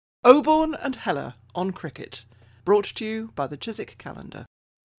Oborne and Heller on cricket, brought to you by the Chiswick Calendar.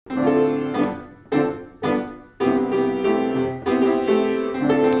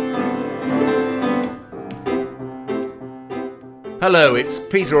 Hello, it's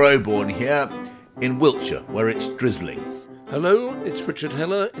Peter Oborne here in Wiltshire, where it's drizzling. Hello, it's Richard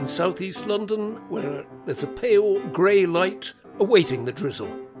Heller in southeast London, where there's a pale grey light awaiting the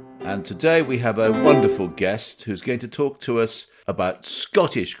drizzle. And today we have a wonderful guest who's going to talk to us about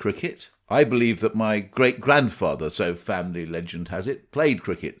Scottish cricket. I believe that my great-grandfather, so family legend has it, played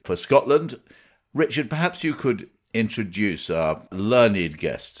cricket for Scotland. Richard, perhaps you could introduce our learned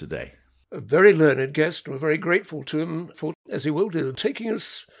guest today. A very learned guest. We're very grateful to him for, as he will do, taking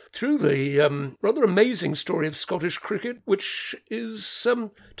us through the rather amazing story of Scottish cricket, which is,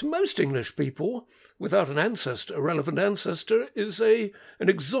 to most English people, without an ancestor, a relevant ancestor, is an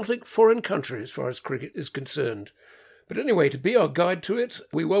exotic foreign country as far as cricket is concerned. But anyway, to be our guide to it,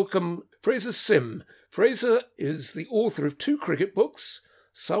 we welcome Fraser Sim. Fraser is the author of 2 cricket books,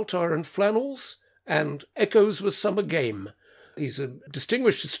 Saltire and Flannels, and Echoes of a Summer Game. He's a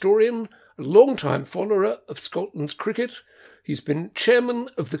distinguished historian, a long-time follower of Scotland's cricket. He's been chairman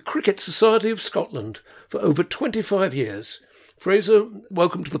of the Cricket Society of Scotland for over 25 years. Fraser,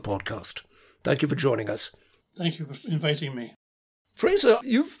 welcome to the podcast. Thank you for joining us. Thank you for inviting me. Fraser,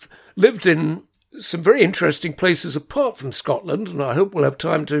 you've lived in some very interesting places apart from Scotland, and I hope we'll have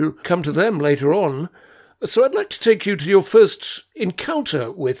time to come to them later on. So I'd like to take you to your first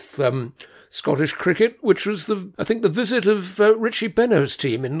encounter with Scottish cricket, which was, the visit of Richie Benaud's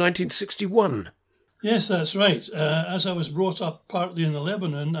team in 1961. Yes, that's right. As I was brought up partly in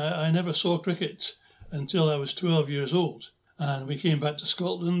Lebanon, I never saw cricket until I was 12 years old. And we came back to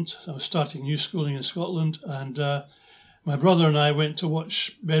Scotland. I was starting new schooling in Scotland, and my brother and I went to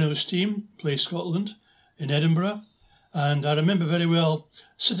watch Benaud's team play Scotland in Edinburgh. And I remember very well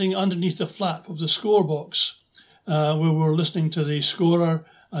sitting underneath the flap of the score box where we were listening to the scorer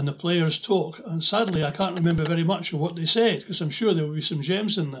and the players talk. And sadly, I can't remember very much of what they said, because I'm sure there will be some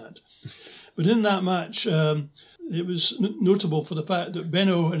gems in that. But in that match, it was notable for the fact that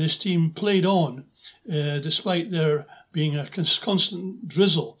Benaud and his team played on, despite there being a constant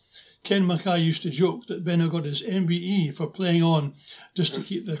drizzle. Ken Mackay used to joke that Benaud got his MBE for playing on just to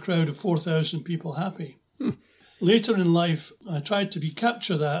keep the crowd of 4,000 people happy. Later in life, I tried to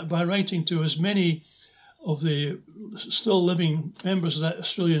capture that by writing to as many of the still living members of that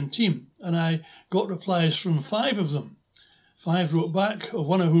Australian team, and I got replies from 5 of them. 5 wrote back, of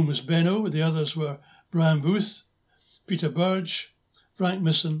one of whom was Benaud, the others were Brian Booth, Peter Burge, Frank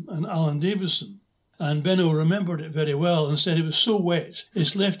Misson and Alan Davison. And Benaud remembered it very well and said it was so wet,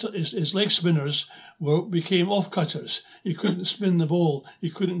 his leg spinners became off-cutters. He couldn't spin the ball, he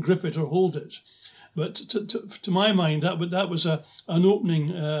couldn't grip it or hold it. But to my mind, that was an opening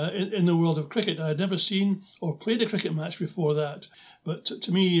in the world of cricket. I had never seen or played a cricket match before that. But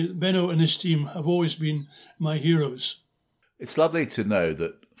to me, Benaud and his team have always been my heroes. It's lovely to know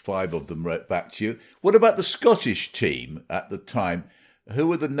that 5 of them wrote back to you. What about the Scottish team at the time? Who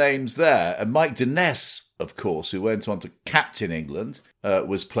were the names there? And Mike Denness, of course, who went on to captain England,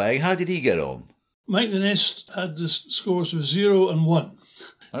 was playing. How did he get on? Mike Denness had the scores of 0 and 1.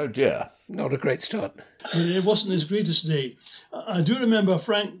 Oh dear. Not a great start. It wasn't his greatest day. I do remember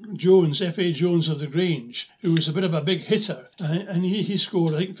Frank Jones, F.A. Jones of the Grange, who was a bit of a big hitter, and he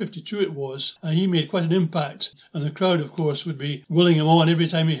scored, I think 52 it was, and he made quite an impact. And the crowd, of course, would be willing him on every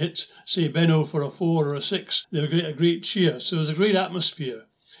time he hit, say, Benaud for a 4 or a 6. They were a great cheer, so it was a great atmosphere.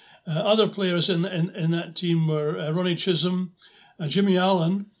 Other players in that team were Ronnie Chisholm, Jimmy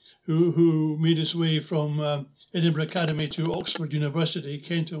Allen, who made his way from Edinburgh Academy to Oxford University,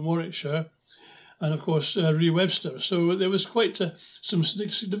 Kent and Warwickshire, and of course Ree Webster. So there was quite some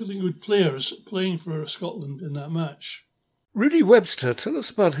significantly good players playing for Scotland in that match. Rudy Webster, tell us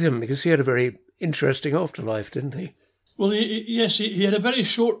about him, because he had a very interesting afterlife, didn't he? Well, he had a very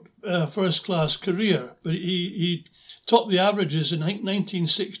short first-class career, but he topped the averages in, I think,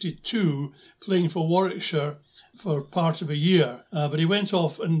 1962, playing for Warwickshire for part of a year. But he went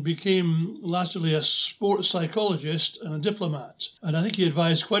off and became latterly a sports psychologist and a diplomat. And I think he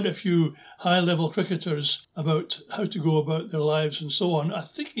advised quite a few high-level cricketers about how to go about their lives and so on. I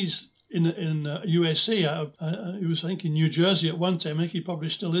think he's in USA. He was, I think, in New Jersey at one time. I think he probably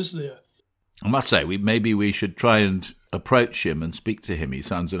still is there. I must say, maybe we should try and approach him and speak to him. He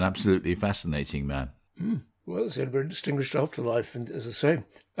sounds an absolutely fascinating man. Well, he had a very distinguished afterlife, and as I say,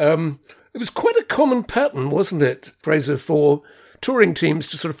 it was quite a common pattern, wasn't it, Fraser, for touring teams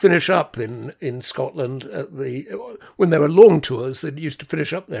to sort of finish up in Scotland when there were long tours. They used to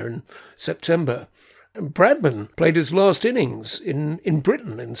finish up there in September. Bradman played his last innings in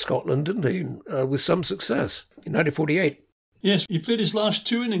Britain, in Scotland, didn't he? With some success in 1948. Yes, he played his last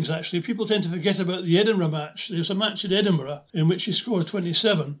 2 innings, actually. People tend to forget about the Edinburgh match. There was a match at Edinburgh in which he scored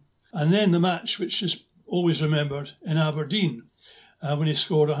 27, and then the match, which is always remembered, in Aberdeen, when he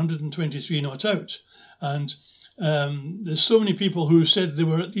scored 123 not out. And there's so many people who said they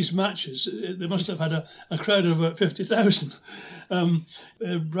were at these matches. They must have had a crowd of about 50,000.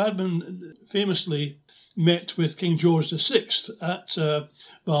 Bradman famously met with King George VI at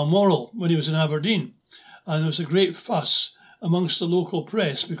Balmoral when he was in Aberdeen. And there was a great fuss amongst the local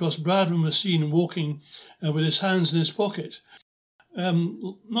press because Bradman was seen walking with his hands in his pocket.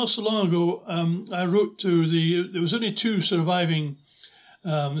 Not so long ago, I wrote there was only 2 surviving.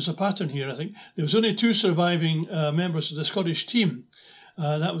 There's a pattern here, I think. There was only 2 surviving members of the Scottish team.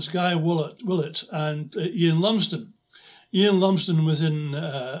 That was Guy Willett and Ian Lumsden. Ian Lumsden was in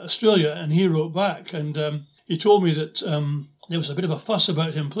Australia, and he wrote back, and he told me that there was a bit of a fuss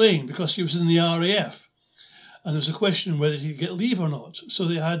about him playing because he was in the RAF. And there was a question whether he'd get leave or not. So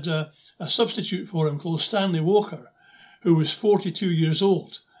they had a substitute for him called Stanley Walker, who was 42 years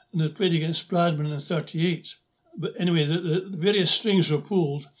old and had played against Bradman in 38. But anyway, the various strings were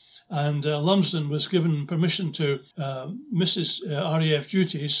pulled, and Lumsden was given permission to miss his RAF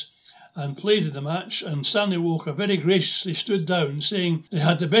duties and played in the match. And Stanley Walker very graciously stood down, saying they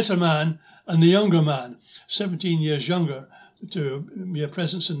had the better man and the younger man, 17 years younger, to be a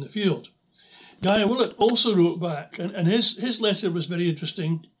presence in the field. Guy Willett also wrote back, and his letter was very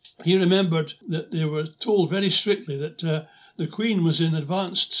interesting. He remembered that they were told very strictly that the Queen was in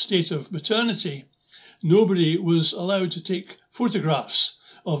advanced state of maternity. Nobody was allowed to take photographs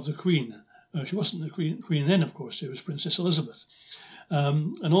of the Queen. She wasn't the Queen then, of course. It was Princess Elizabeth.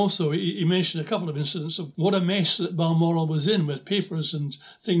 And also, he mentioned a couple of incidents of what a mess that Balmoral was in, with papers and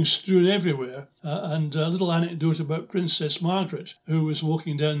things strewn everywhere. And a little anecdote about Princess Margaret, who was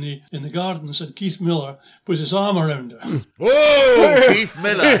walking down in the gardens, and Keith Miller put his arm around her. Oh, Keith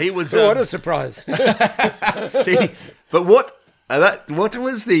Miller! He was. What a surprise! But what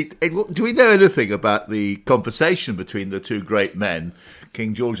was the? Do we know anything about the conversation between the 2 great men,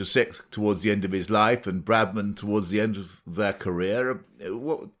 King George VI towards the end of his life and Bradman towards the end of their career?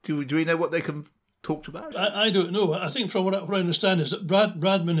 Do we know what they talked about? I don't know. I think from what I understand is that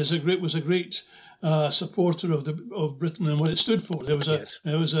Bradman was a great supporter of Britain and what it stood for. There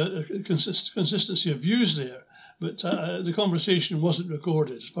was a consistency of views there, but the conversation wasn't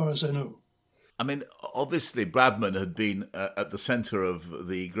recorded, as far as I know. I mean, obviously, Bradman had been at the centre of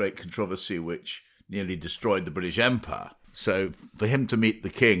the great controversy which nearly destroyed the British Empire. So for him to meet the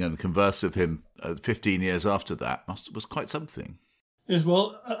King and converse with him 15 years after that was quite something. Yes,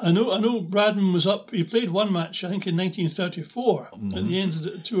 well, I know Bradman was up. He played one match, I think, in 1934 at the end of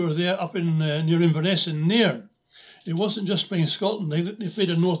the tour there, up in near Inverness in Nairn. It wasn't just playing Scotland. They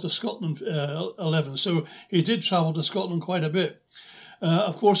played a North of Scotland 11, so he did travel to Scotland quite a bit.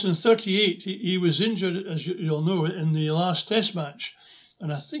 Of course, in 38, he was injured, as you'll know, in the last Test match,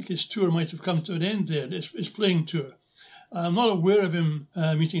 and I think his tour might have come to an end there, his playing tour. I'm not aware of him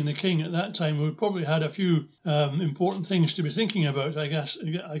meeting the King at that time. We probably had a few important things to be thinking about, I guess,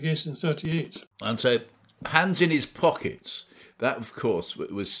 in 38. And so, hands in his pockets, that, of course,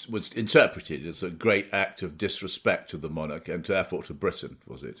 was interpreted as a great act of disrespect to the monarch and therefore to Britain,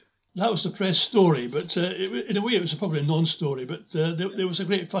 was it? That was the press story, but in a way it was probably a non-story, but there was a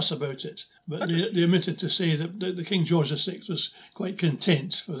great fuss about it. But they omitted to say that the King George VI was quite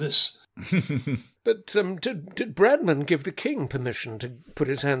content for this. But did Bradman give the King permission to put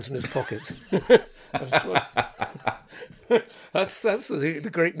his hands in his pockets? That's the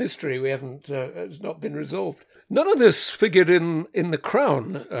great mystery we haven't has not been resolved. None of this figured in the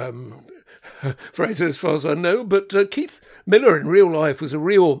Crown, Fraser, as far as I know, but Keith Miller in real life was a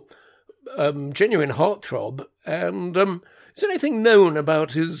real genuine heartthrob. And is anything known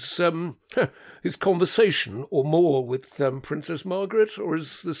about his conversation or more with Princess Margaret, or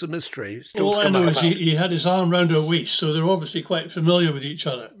is this a mystery? All I know is he had his arm round her waist, so they're obviously quite familiar with each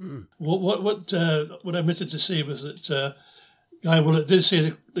other. Mm. What I omitted to say was that Guy Willett did say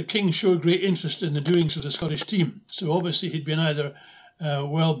that the King showed great interest in the doings of the Scottish team. So obviously he'd been either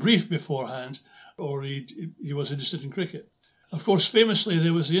well briefed beforehand, or he was interested in cricket. Of course, famously,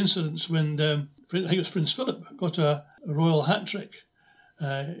 there was the incident when I think it was Prince Philip got a royal hat trick.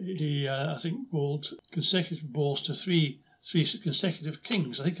 He, I think, bowled consecutive balls to three consecutive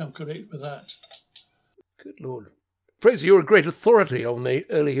kings. I think I'm correct with that. Good Lord. Fraser, you're a great authority on the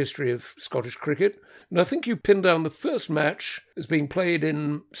early history of Scottish cricket, and I think you pinned down the first match as being played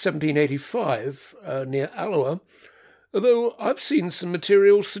in 1785 near Alloa, although I've seen some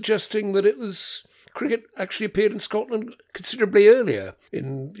material suggesting that it was cricket actually appeared in Scotland considerably earlier,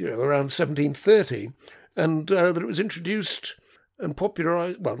 in around 1730, and that it was introduced and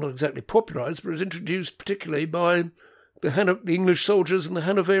popularised, well, not exactly popularised, but it was introduced particularly by the English soldiers in the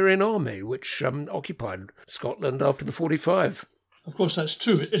Hanoverian army, which occupied Scotland after the 45. Of course, that's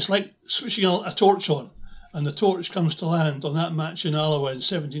true. It's like switching a torch on, and the torch comes to land on that match in Alloa in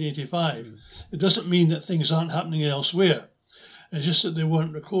 1785. It doesn't mean that things aren't happening elsewhere. It's just that they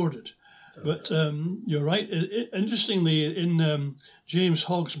weren't recorded. But you're right. Interestingly, in James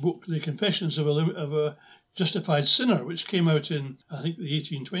Hogg's book, The Confessions of a Justified Sinner, which came out in, I think, the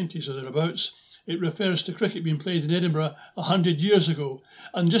 1820s or thereabouts, it refers to cricket being played in Edinburgh 100 years ago.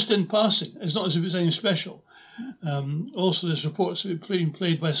 And just in passing, it's not as if it's anything special. Also, there's reports of it being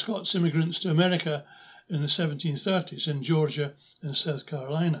played by Scots immigrants to America in the 1730s in Georgia and South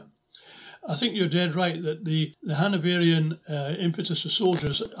Carolina. I think you're dead right that the Hanoverian impetus of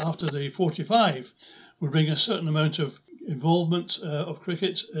soldiers after the 45 would bring a certain amount of involvement of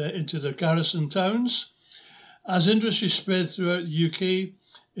cricket into the garrison towns. As industry spread throughout the UK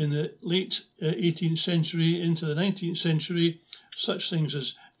in the late 18th century into the 19th century, such things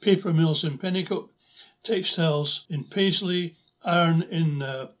as paper mills in Pennycook, textiles in Paisley, iron in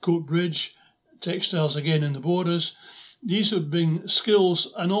Coatbridge, textiles again in the Borders. These would bring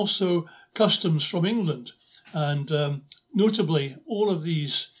skills and also customs from England. And notably, all of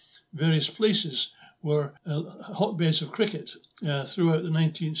these various places were hotbeds of cricket throughout the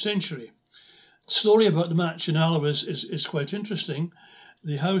 19th century. The story about the match in Alloa is quite interesting.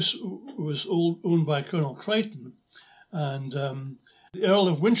 The house was owned by Colonel Crichton, and the Earl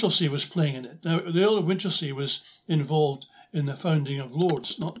of Winchelsea was playing in it. Now, the Earl of Winchelsea was involved in the founding of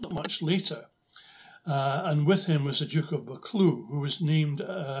Lords, not much later. And with him was the Duke of Buccleuch, who was named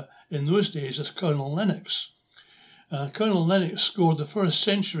in those days as Colonel Lennox. Colonel Lennox scored the first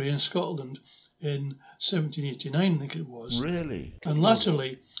century in Scotland in 1789, I think it was. Really? And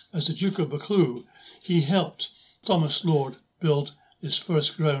latterly, as the Duke of Buccleuch, he helped Thomas Lord build his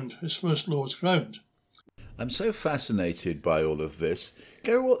first Lord's ground. I'm so fascinated by all of this.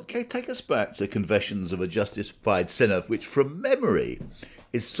 Go take us back to Confessions of a Justified Sinner, which from memory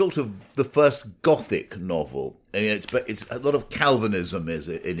is sort of the first Gothic novel. I mean, it's a lot of Calvinism is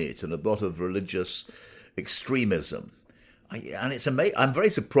in it, and a lot of religious extremism. And it's amazing. I'm very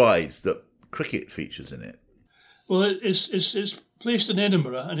surprised that cricket features in it. Well, it's placed in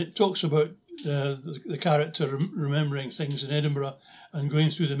Edinburgh, and it talks about the character remembering things in Edinburgh and going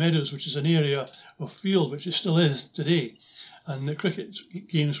through the meadows, which is an area of field which it still is today, and the cricket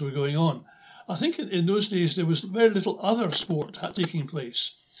games were going on. I think in those days there was very little other sport taking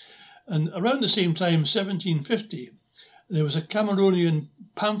place. And around the same time, 1750, there was a Cameronian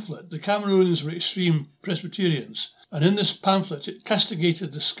pamphlet. The Cameronians were extreme Presbyterians. And in this pamphlet, it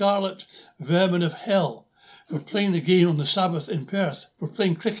castigated the scarlet vermin of hell for playing the game on the Sabbath in Perth, for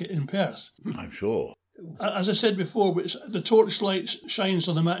playing cricket in Perth. I'm sure. As I said before, the torchlight shines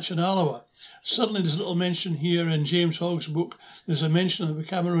on the match in Alloa. Suddenly there's a little mention here in James Hogg's book. There's a mention of the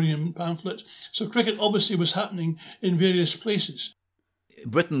Cameronian pamphlet. So cricket obviously was happening in various places.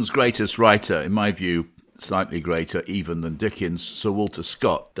 Britain's greatest writer, in my view, slightly greater even than Dickens, Sir Walter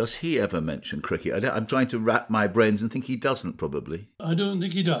Scott. Does he ever mention cricket? I'm trying to wrap my brains and think he doesn't, probably. I don't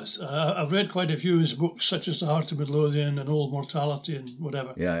think he does. I've read quite a few of his books, such as The Heart of Midlothian and Old Mortality and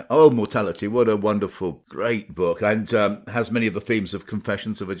whatever. Yeah, Old Mortality, what a wonderful, great book, and has many of the themes of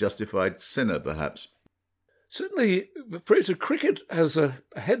Confessions of a Justified Sinner, perhaps. Certainly, Fraser, cricket has a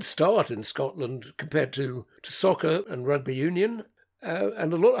head start in Scotland compared to soccer and rugby union.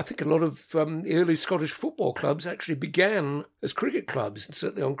 And I think a lot of the early Scottish football clubs actually began as cricket clubs, and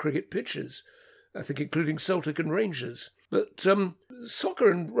certainly on cricket pitches, I think including Celtic and Rangers. But soccer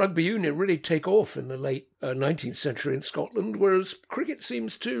and rugby union really take off in the late 19th century in Scotland, whereas cricket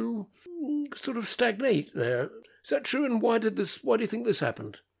seems to sort of stagnate there. Is that true, and why do you think this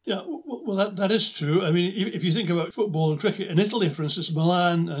happened? Yeah, well, that is true. I mean, if you think about football and cricket in Italy, for instance,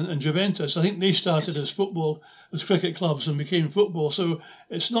 Milan and Juventus, I think they started as cricket clubs and became football. So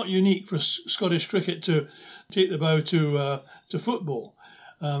it's not unique for Scottish cricket to take the bow to football.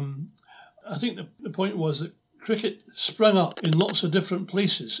 I think the point was that cricket sprung up in lots of different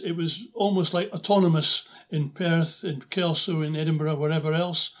places. It was almost like autonomous in Perth, in Kelso, in Edinburgh, wherever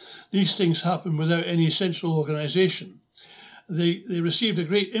else. These things happened without any central organisation. They received a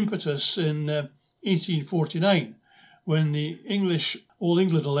great impetus in 1849 when the English All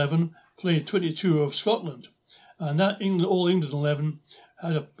England 11 played 22 of Scotland. And that All England 11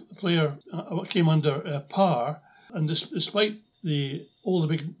 had a player what came under par, and despite all the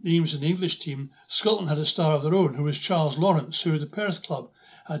big names in the English team, Scotland had a star of their own, who was Charles Lawrence, who the Perth club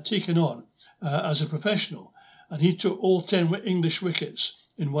had taken on as a professional, and he took all 10 English wickets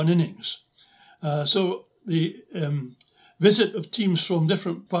in one innings. So the visit of teams from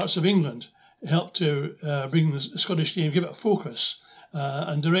different parts of England helped to bring the Scottish game, give it a focus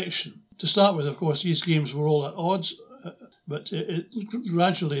and direction. To start with, of course, these games were all at odds, but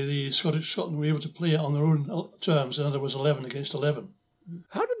gradually the Scotland were able to play it on their own terms. In other words, 11 against 11.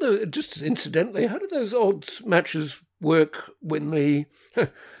 How did just incidentally, how did those odd matches work when the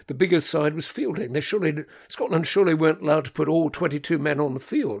bigger side was fielding? Scotland surely weren't allowed to put all 22 men on the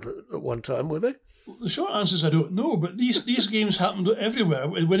field at one time, were they? The short answer is I don't know, but these games happened everywhere.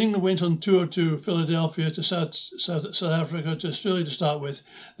 When England went on tour to Philadelphia, to South Africa, to Australia to start with,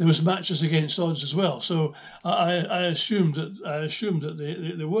 there was matches against odds as well. So I assumed that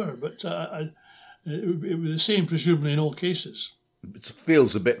they were, but it was the same presumably in all cases. It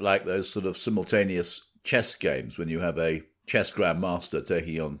feels a bit like those sort of simultaneous chess games when you have a chess grandmaster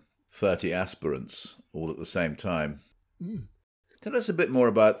taking on 30 aspirants all at the same time. Tell us a bit more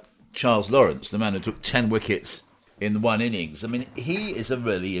about Charles Lawrence, the man who took 10 wickets in one innings. I mean, he is a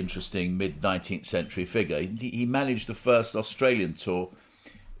really interesting mid-19th century figure. He managed the first Australian tour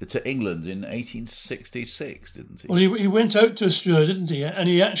to England in 1866, didn't he? Well, he went out to Australia, didn't he? And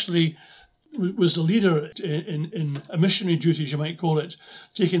he actually was the leader in a missionary duties, you might call it,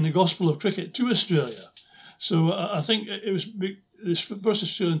 taking the gospel of cricket to Australia. So I think it was this first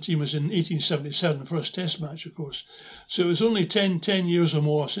Australian team was in 1877, the first Test match, of course. So it was only 10 years or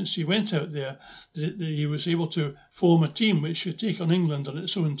more since he went out there that he was able to form a team which should take on England on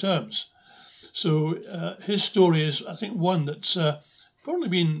its own terms. So his story is, I think, one that's probably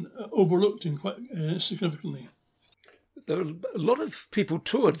been overlooked in quite significantly. There were a lot of people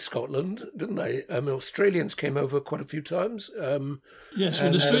toured Scotland, didn't they? Australians came over quite a few times. Yes,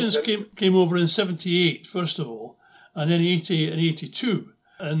 well, the Australians came over in 78, first of all, and then 80 and 82.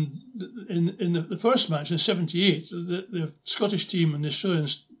 And in the first match, in 78, the Scottish team and the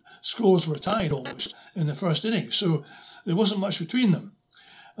Australians' scores were tied almost in the first innings, so there wasn't much between them.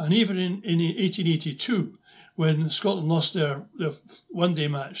 And even in 1882, when Scotland lost their one-day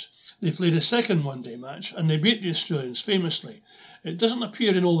match, they played a second one-day match, and they beat the Australians famously. It doesn't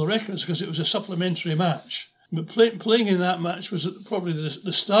appear in all the records because it was a supplementary match. But playing in that match was probably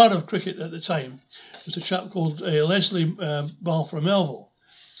the star of cricket at the time. It was a chap called Leslie Balfour Melville,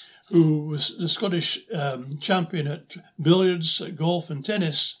 who was the Scottish champion at billiards, at golf and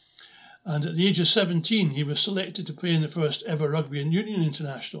tennis. And at the age of 17, he was selected to play in the first ever Rugby and Union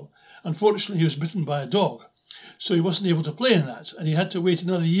International. Unfortunately, he was bitten by a dog, so he wasn't able to play in that, and he had to wait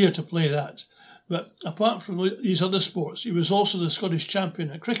another year to play that. But apart from these other sports, he was also the Scottish champion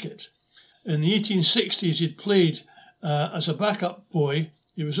at cricket. In the 1860s, he'd played as a backup boy.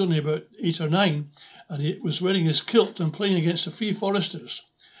 He was only about 8 or 9, and he was wearing his kilt and playing against the Free Foresters.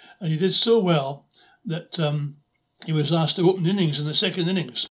 And he did so well that he was asked to open innings in the second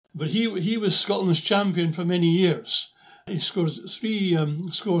innings. But he was Scotland's champion for many years. He scored 3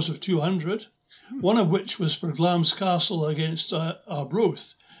 scores of 200, one of which was for Glamis Castle against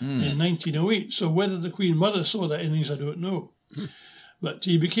Arbroath in 1908. So whether the Queen Mother saw that innings, I don't know. But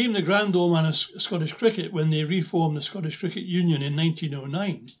he became the grand old man of Scottish cricket when they reformed the Scottish Cricket Union in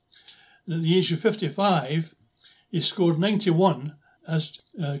 1909. And at the age of 55, he scored 91 as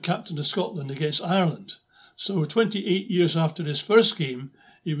captain of Scotland against Ireland. So 28 years after his first game,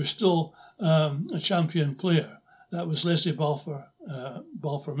 he was still a champion player. That was Leslie Balfour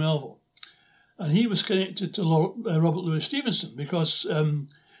Melville. And he was connected to Robert Louis Stevenson because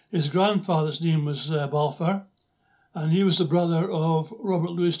his grandfather's name was Balfour, and he was the brother of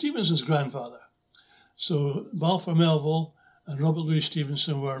Robert Louis Stevenson's grandfather. So Balfour Melville and Robert Louis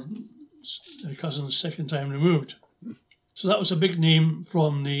Stevenson were cousins second time removed. So that was a big name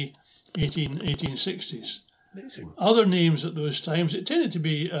from the 1860s. Amazing. Other names at those times, it tended to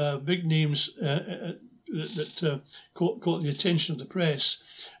be big names that caught the attention of the press,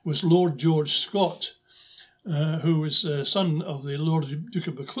 was Lord George Scott, who was the son of the Lord Duke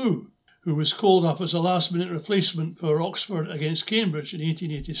of Buccleuch, who was called up as a last-minute replacement for Oxford against Cambridge in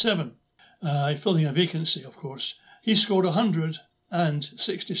 1887, filling a vacancy, of course. He scored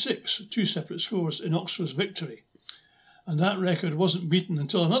 166, 2 separate scores in Oxford's victory. And that record wasn't beaten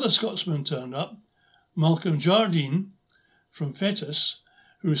until another Scotsman turned up, Malcolm Jardine from Fettes,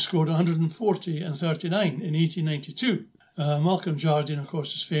 who scored 140 and 39 in 1892. Malcolm Jardine, of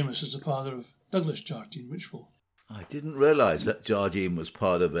course, is famous as the father of Douglas Jardine, which will... I didn't realise that Douglas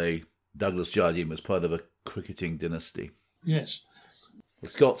Jardine was part of a cricketing dynasty. Yes. The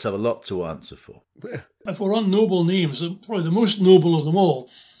Scots have a lot to answer for. If we're on noble names, probably the most noble of them all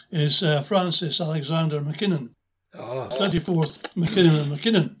is Francis Alexander Mackinnon. 34th Mackinnon and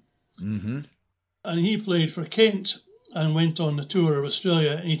Mackinnon. Mm-hmm. And he played for Kent and went on the tour of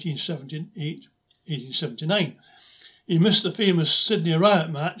Australia in 1879. He missed the famous Sydney Riot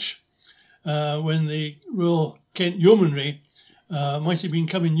match when the Royal Kent Yeomanry might have been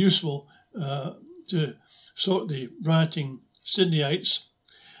coming useful to sort the rioting Sydneyites.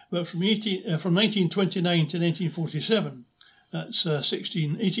 But from 1929 to 1947, that's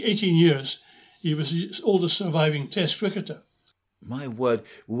 18 years, he was the oldest surviving Test cricketer. My word,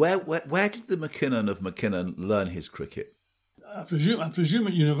 where did the Mackinnon of Mackinnon learn his cricket? I presume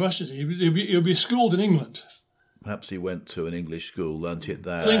at university. He'll be schooled in England. Perhaps he went to an English school, learnt it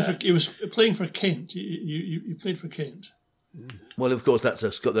there. He was playing for Kent. He played for Kent. Well, of course,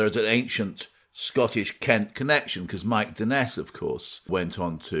 there is an ancient Scottish-Kent connection, because Mike Denness, of course, went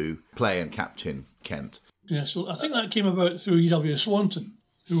on to play and captain Kent. Yes, well, I think that came about through E.W. Swanton,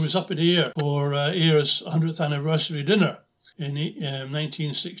 who was up in Ayr for Ayr's 100th anniversary dinner in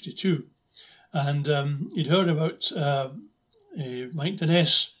 1962. And he'd heard about Mike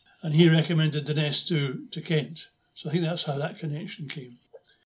Denness, and he recommended Denness to Kent. So I think that's how that connection came.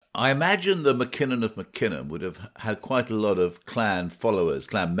 I imagine the Mackinnon of Mackinnon would have had quite a lot of clan followers,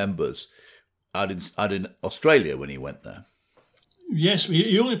 clan members, out in Australia when he went there. Yes,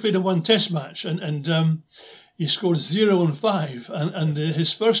 he only played a one Test match, and he scored 0 and 5, and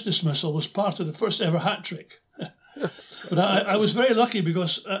his first dismissal was part of the first ever hat trick. But I was very lucky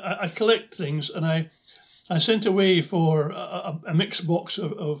because I collect things, and I sent away for a mixed box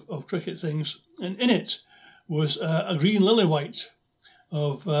of cricket things, and in it was a green lily-white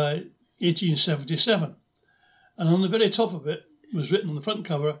of 1877. And on the very top of it was written on the front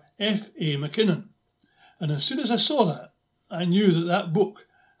cover, F.A. Mackinnon. And as soon as I saw that, I knew that book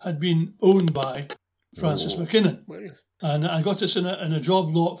had been owned by Francis Mackinnon. And I got this in a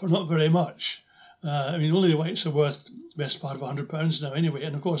job lot for not very much. Lily Whites are worth the best part of £100 now anyway.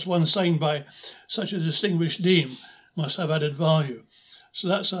 And of course, one signed by such a distinguished name must have added value. So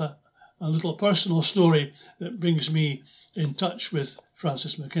that's a little personal story that brings me in touch with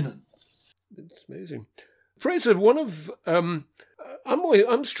Francis Mackinnon. It's amazing. Fraser,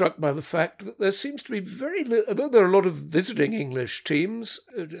 I'm struck by the fact that there seems to be although there are a lot of visiting English teams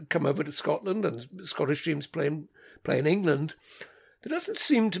come over to Scotland and Scottish teams play in England, there doesn't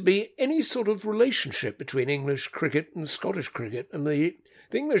seem to be any sort of relationship between English cricket and Scottish cricket, and the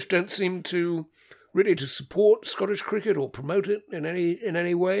English don't seem to really to support Scottish cricket or promote it in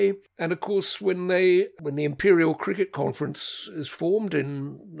any way. And of course, when the Imperial Cricket Conference is formed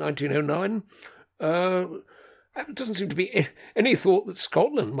in 1909, there doesn't seem to be any thought that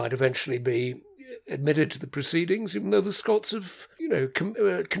Scotland might eventually be admitted to the proceedings, even though the Scots have,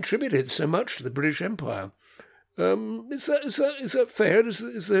 contributed so much to the British Empire. Is that fair?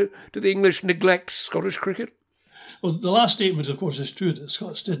 Do the English neglect Scottish cricket? Well, the last statement, of course, is true that the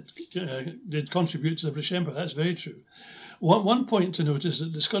Scots did contribute to the British Empire. That's very true. One point to note is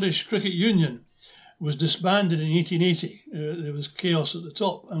that the Scottish Cricket Union was disbanded in 1880. There was chaos at the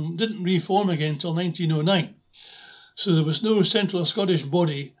top and didn't reform again until 1909. So there was no central Scottish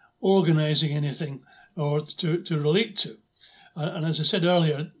body organising anything or to relate to. And as I said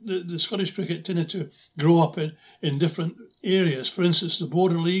earlier, the Scottish cricket tended to grow up in different areas. For instance, the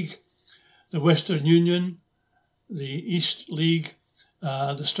Border League, the Western Union, the East League,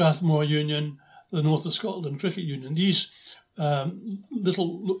 the Strathmore Union, the North of Scotland Cricket Union. These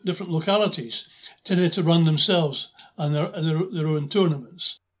little different localities tended to run themselves and their own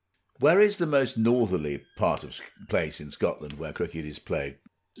tournaments. Where is the most northerly part of place in Scotland where cricket is played?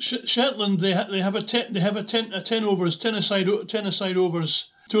 Shetland, they have a 10 aside overs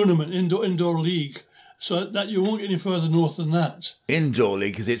tournament, indoor league, so that you won't get any further north than that. Indoor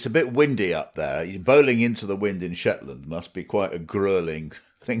league, because it's a bit windy up there. Bowling into the wind in Shetland must be quite a gruelling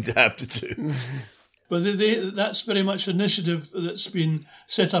thing to have to do. But that's very much an initiative that's been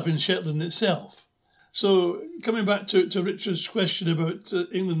set up in Shetland itself. So coming back to Richard's question about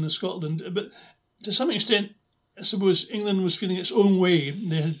England and Scotland, but to some extent, I suppose England was feeling its own way.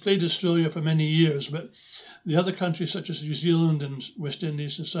 They had played Australia for many years, but the other countries such as New Zealand and West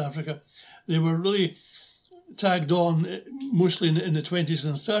Indies and South Africa, they were really tagged on mostly in the 20s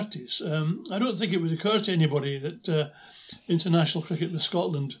and 30s. I don't think it would occur to anybody that international cricket with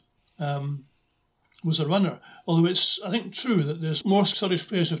Scotland was a runner, although it's, I think, true that there's more Scottish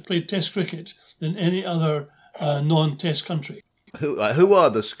players who've played Test cricket than any other non-Test country. Who are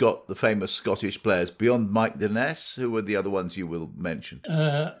the famous Scottish players beyond Mike Denness? Who are the other ones you will mention?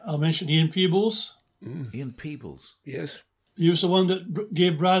 I'll mention Ian Peebles. Ian Peebles, yes. He was the one that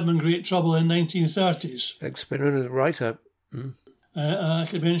gave Bradman great trouble in 1930s. Ex-spinner and writer. I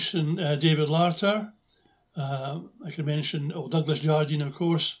could mention David Larter. I could mention Douglas Jardine, of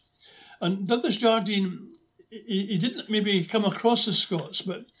course. And Douglas Jardine, he didn't maybe come across the Scots,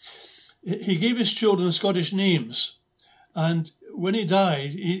 but he gave his children Scottish names. And when he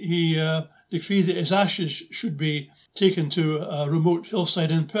died, he decreed that his ashes should be taken to a remote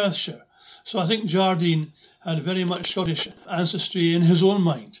hillside in Perthshire. So I think Jardine had very much Scottish ancestry in his own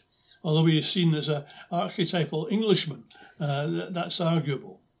mind, although he is seen as an archetypal Englishman. That's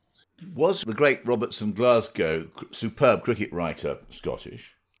arguable. Was the great Robertson Glasgow, superb cricket writer,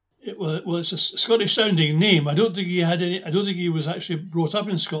 Scottish? Well, it's a Scottish-sounding name. I don't think he had any. I don't think he was actually brought up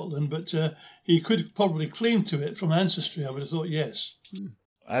in Scotland, but he could probably claim to it from ancestry. I would have thought, yes.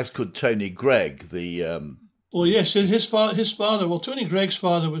 As could Tony Gregg, the. Well, yes, his father. Well, Tony Gregg's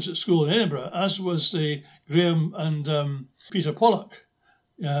father was at school in Edinburgh, as was the Graham and Peter Pollock.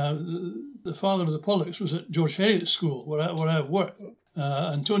 The father of the Pollocks was at George Heriot's school, where I have worked,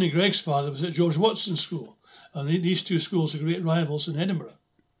 and Tony Gregg's father was at George Watson's school, and these two schools are great rivals in Edinburgh.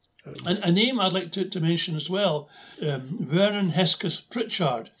 And a name I'd like to mention as well, Vernon Hesketh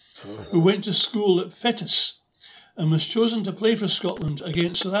Pritchard, who went to school at Fettes and was chosen to play for Scotland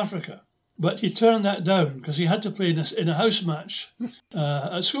against South Africa. But he turned that down because he had to play in a house match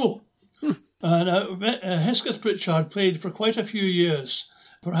at school. And Hesketh Pritchard played for quite a few years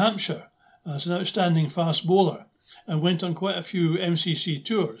for Hampshire as an outstanding fast bowler and went on quite a few MCC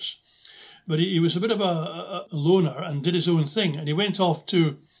tours. But he was a bit of a loner and did his own thing, and he went off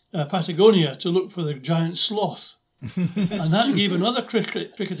to Patagonia to look for the giant sloth. And that gave another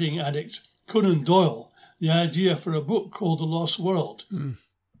cricketing addict, Conan Doyle, the idea for a book called The Lost World.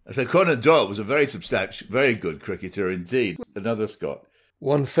 So Conan Doyle was a very substantial, very good cricketer indeed. Another Scot.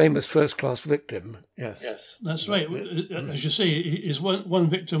 One famous first-class victim, yes. Yes, that's right. As you say, his one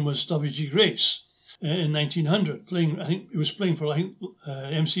victim was W.G. Grace in 1900. I think he was playing for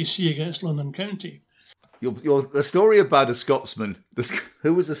MCC against London County. The story about a Scotsman.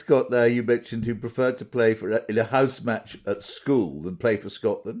 Who was the Scot there you mentioned who preferred to play in a house match at school than play for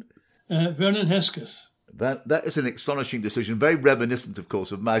Scotland? Vernon Hesketh. That is an astonishing decision, very reminiscent, of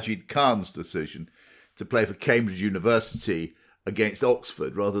course, of Majid Khan's decision to play for Cambridge University against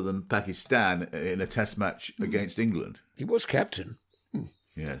Oxford rather than Pakistan in a test match against England. He was captain.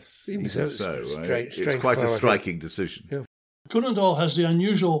 Yes, Right? It's quite a striking decision. Yeah. Conan Doyle has the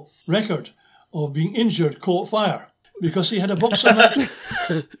unusual record of being injured, caught fire, because he had a box of matches.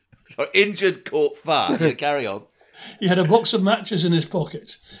 So injured, caught fire. Yeah, carry on. He had a box of matches in his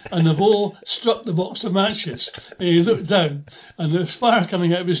pocket, and the ball struck the box of matches. And he looked down, and there was fire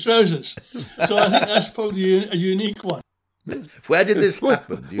coming out of his trousers. So I think that's probably a unique one. Where did this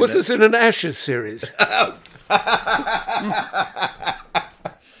happen? Was this in an Ashes series?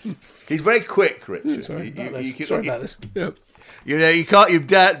 He's very quick, Richard. Sorry about this. Yeah. You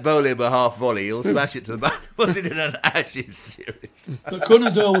daren't bowl him a half volley. He'll smash it to the back. Was it in an Ashes series? But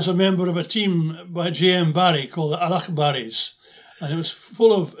Conan Doyle was a member of a team by J.M. Barrie called the Arachbaris, and it was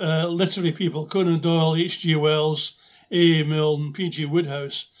full of literary people: Conan Doyle, H.G. Wells, A. Milne, P.G.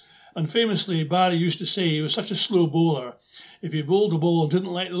 Woodhouse. And famously, Barrie used to say he was such a slow bowler. If he bowled a ball and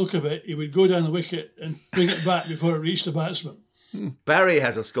didn't like the look of it, he would go down the wicket and bring it back before it reached the batsman. Barry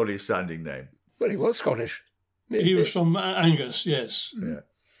has a Scottish-sounding name. Well, he was Scottish. He was from Angus, yes. Yeah.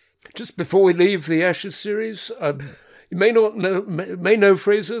 Just before we leave the Ashes series, you may know,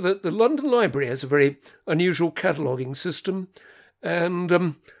 Fraser, that the London Library has a very unusual cataloguing system,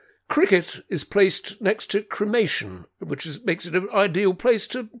 and cricket is placed next to cremation, which makes it an ideal place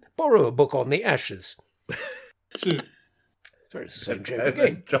to borrow a book on the Ashes. True. Sorry, it's the same joke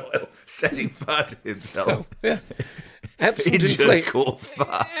again. Doyle setting fire to himself. Yeah. Absent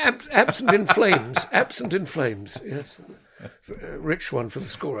in flames. Absent in flames. Yes. A rich one for the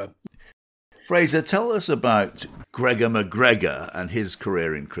scorer. Fraser, tell us about Gregor McGregor and his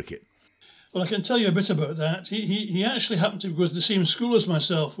career in cricket. Well, I can tell you a bit about that. He actually happened to go to the same school as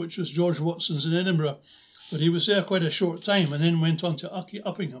myself, which was George Watson's in Edinburgh, but he was there quite a short time and then went on to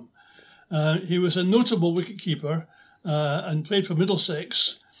Uppingham. He was a notable wicketkeeper and played for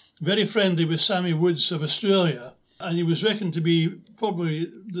Middlesex, very friendly with Sammy Woods of Australia, and he was reckoned to be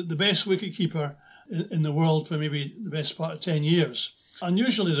probably the best wicketkeeper in the world for maybe the best part of 10 years.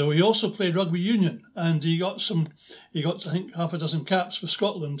 Unusually, though, he also played rugby union, and he got I think half a dozen caps for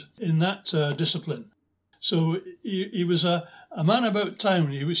Scotland in that discipline. So he was a man about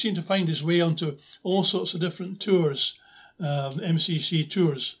town. He seemed to find his way onto all sorts of different tours, MCC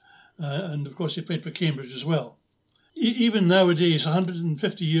tours, and of course he played for Cambridge as well. Even nowadays,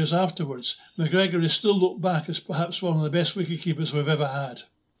 150 years afterwards, McGregor is still looked back as perhaps one of the best wicketkeepers we've ever had.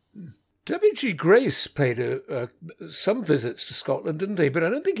 W.G. Grace paid some visits to Scotland, didn't he? But I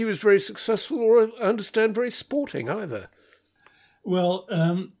don't think he was very successful or, I understand, very sporting either. Well,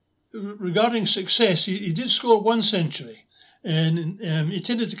 regarding success, he did score one century, and he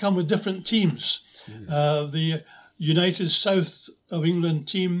tended to come with different teams. The United South of England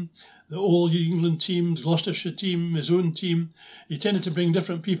team, the All England team, the Gloucestershire team, his own team. He tended to bring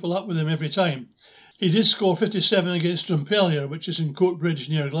different people up with him every time. He did score 57 against Drumpellier, which is in Coatbridge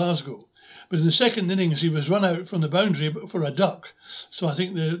near Glasgow. But in the second innings, he was run out from the boundary for a duck. So I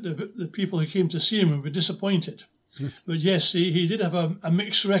think the people who came to see him were disappointed. But yes, he did have a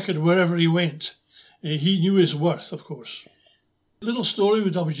mixed record wherever he went. He knew his worth, of course. Little story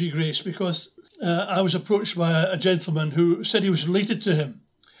with W.G. Grace, because I was approached by a gentleman who said he was related to him.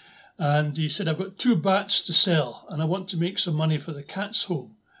 And he said, I've got 2 bats to sell, and I want to make some money for the Cats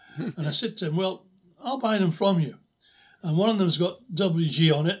Home. And I said to him, well, I'll buy them from you. And one of them's got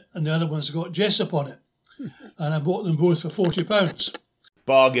WG on it, and the other one's got Jessup on it. And I bought them both for £40.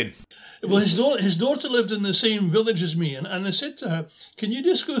 Bargain. Well, his daughter lived in the same village as me, and I said to her, can you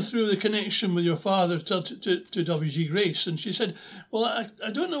just go through the connection with your father to W.G. Grace? And she said, well,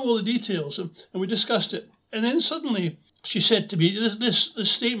 I don't know all the details, and we discussed it. And then suddenly she said to me, this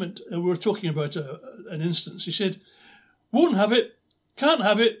statement, we were talking about an instance, she said, won't have it, can't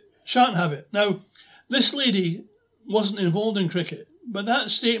have it, shan't have it. Now, this lady wasn't involved in cricket, but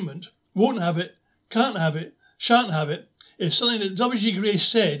that statement, won't have it, can't have it, shan't have it, is something that W.G. Grace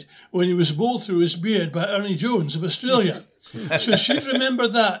said when he was bowled through his beard by Ernie Jones of Australia. So she'd remember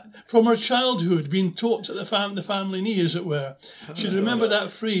that from her childhood, being taught at the family knee, as it were. She'd remember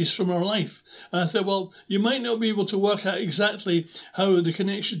that phrase from her life. And I thought, well, you might not be able to work out exactly how the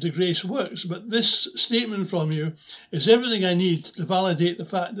connection to Grace works, but this statement from you is everything I need to validate the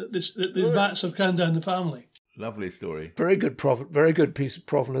fact that the bats have come down the family. Lovely story. Very good piece of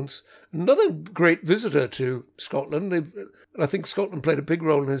provenance. Another great visitor to Scotland, and I think Scotland played a big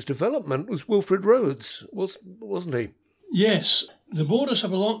role in his development, was Wilfred Rhodes, wasn't he? Yes, the Borders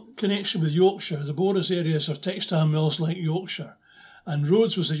have a long connection with Yorkshire. The Borders areas are textile mills like Yorkshire. And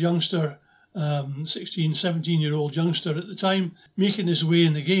Rhodes was a youngster, 16, 17-year-old youngster at the time, making his way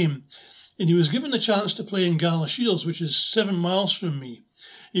in the game. And he was given the chance to play in Galashiels, which is 7 miles from me.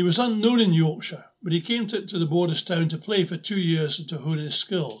 He was unknown in Yorkshire, but he came to the Borders town to play for 2 years and to hone his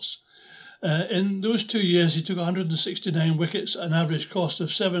skills. In those 2 years, he took 169 wickets at an average cost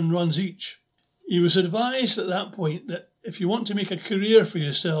of 7 runs each. He was advised at that point that if you want to make a career for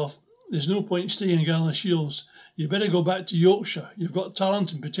yourself, there's no point staying in Galashiels. You better go back to Yorkshire. You've got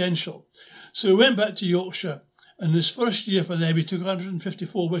talent and potential. So he went back to Yorkshire, and his first year for them, he took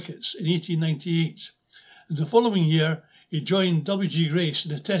 154 wickets in 1898. And the following year, he joined W.G. Grace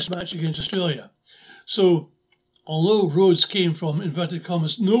in a test match against Australia. So, although Rhodes came from, inverted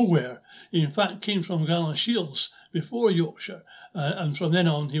commas, nowhere, he in fact came from Galashiels before Yorkshire, and from then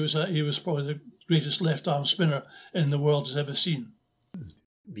on he was probably the greatest left-arm spinner in the world has ever seen.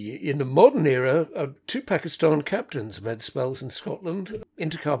 In the modern era, 2 Pakistan captains have had spells in Scotland,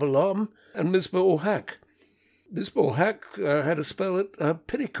 Intikhab Alam and Misbah-ul Haq. Misbah-ul Haq had a spell at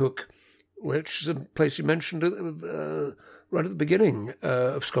Pinnacook, which is a place you mentioned right at the beginning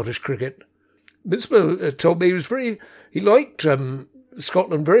of Scottish cricket. Misbah told me he liked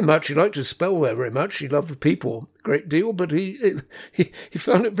Scotland very much. He liked his spell there very much. He loved the people a great deal, but he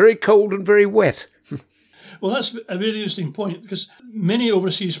found it very cold and very wet. Well, that's a very interesting point, because many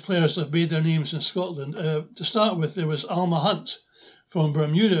overseas players have made their names in Scotland. To start with, there was Alma Hunt from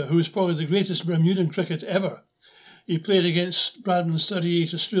Bermuda, who was probably the greatest Bermudan cricket ever. He played against Bradman's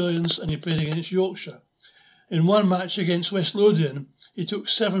 38 Australians, and he played against Yorkshire. In one match against West Lothian, he took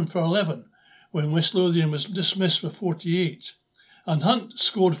 7 for 11, when West Lothian was dismissed for 48. And Hunt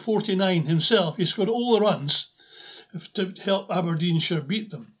scored 49 himself. He scored all the runs to help Aberdeenshire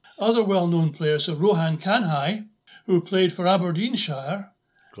beat them. Other well-known players are Rohan Kanhai, who played for Aberdeenshire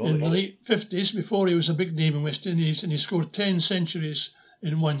in the late 50s before he was a big name in West Indies, and he scored 10 centuries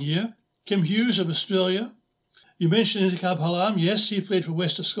in 1 year. Kim Hughes of Australia. You mentioned Intikhab Alam. Yes, he played for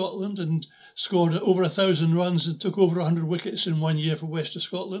West of Scotland and scored over 1,000 runs and took over 100 wickets in 1 year for West of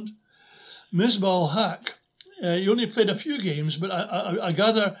Scotland. Misbah-ul Haq, he only played a few games, but I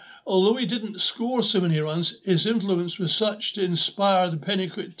gather, although he didn't score so many runs, his influence was such to inspire the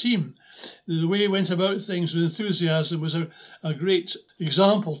Pennycook team. The way he went about things with enthusiasm was a great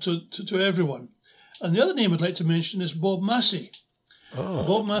example to everyone. And the other name I'd like to mention is Bob Massey. Oh.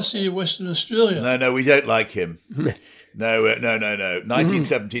 Bob Massey of Western Australia. No, we don't like him. No.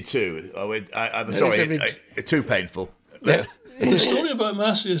 1972. I'm sorry, too painful. Yeah. The story about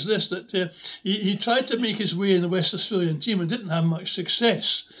Massey is this, that he tried to make his way in the West Australian team and didn't have much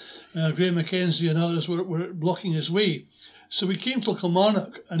success. Graham Mackenzie and others were blocking his way. So he came to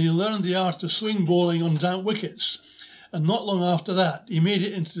Kilmarnock and he learned the art of swing bowling on damp wickets. And not long after that, he made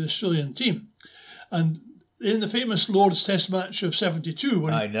it into the Australian team. And in the famous Lord's Test match of 72,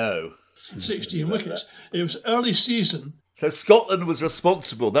 when I know. 16 wickets, it was early season. So Scotland was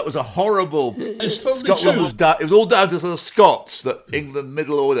responsible. That was a horrible... It's probably Scotland true. was it was all down to the Scots that England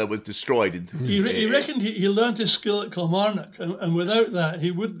middle order was destroyed. He reckoned he learned his skill at Kilmarnock, and without that, he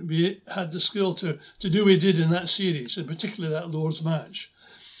wouldn't be had the skill to do what he did in that series, and particularly that Lord's match.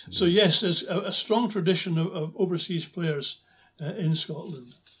 So yes, there's a strong tradition of overseas players in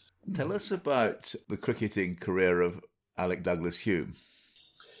Scotland. Tell us about the cricketing career of Alec Douglas-Home.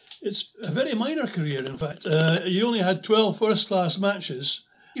 It's a very minor career, in fact. He only had 12 first-class matches.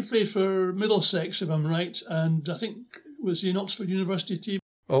 He played for Middlesex, if I'm right, and I think was he an Oxford University team?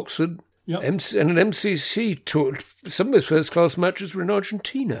 Oxford. Yep. And an MCC tour. Some of his first-class matches were in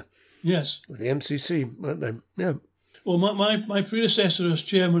Argentina. Yes. With the MCC, weren't they? Yeah. Well, my predecessor as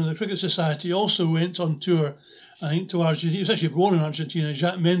chairman of the Cricket Society also went on tour, I think, to Argentina. He was actually born in Argentina,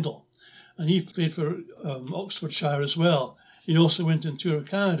 Jacques Mendel, and he played for Oxfordshire as well. He also went on tour of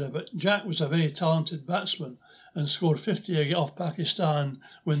Canada, but Jack was a very talented batsman and scored 50 off Pakistan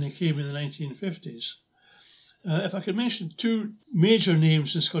when they came in the 1950s. If I could mention two major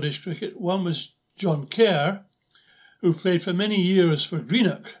names in Scottish cricket, one was John Kerr, who played for many years for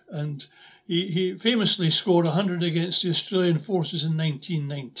Greenock, and he famously scored 100 against the Australian forces in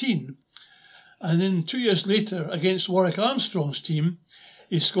 1919. And then 2 years later, against Warwick Armstrong's team,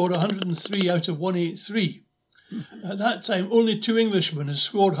 he scored 103 out of 183. At that time, only two Englishmen had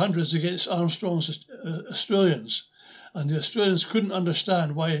scored hundreds against Armstrong's Australians, and the Australians couldn't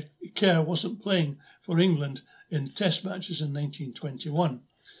understand why Kerr wasn't playing for England in Test matches in 1921.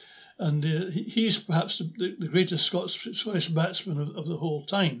 And he's perhaps the greatest Scottish batsman of the whole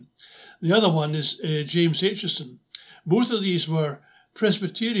time. The other one is James Aitchison. Both of these were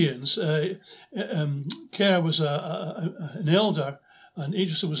Presbyterians. Kerr was an elder, and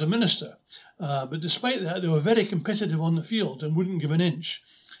Aitchison was a minister. But despite that, they were very competitive on the field and wouldn't give an inch.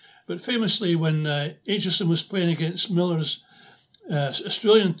 But famously, when Aitchison was playing against Miller's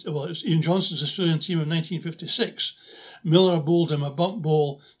Australian, well, it was Ian Johnston's Australian team of 1956, Miller bowled him a bump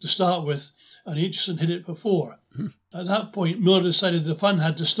ball to start with, and Aitchison hit it for four. At that point, Miller decided the fun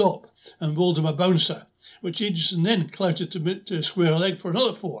had to stop and bowled him a bouncer, which Aitchison then clouted to square leg for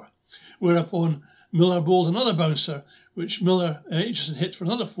another four, whereupon Miller bowled another bouncer, which Aitchison hit for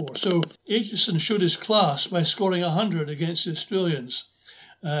another four. So Aitchison showed his class by scoring 100 against the Australians.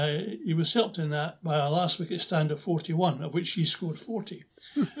 He was helped in that by a last wicket stand of 41, of which he scored 40.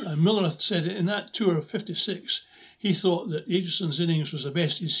 And Miller said in that tour of 56, he thought that Aitchison's innings was the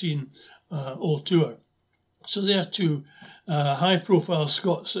best he'd seen all tour. So they're two high-profile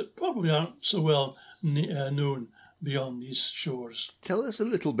Scots that probably aren't so well known beyond these shores. Tell us a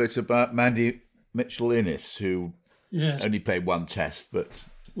little bit about Mandy Mitchell-Innes, who only played one Test, but...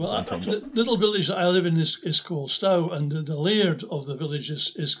 Well, the little village that I live in is called Stow, and the laird of the village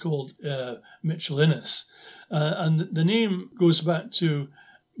is called Mitchell-Innes. And the name goes back to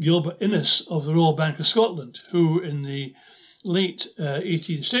Gilbert Innes of the Royal Bank of Scotland, who in the late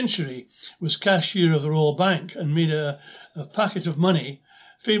 18th century was cashier of the Royal Bank and made a packet of money.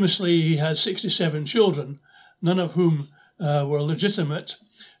 Famously, he had 67 children, none of whom were legitimate,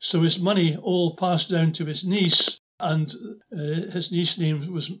 so his money all passed down to his niece, and his niece's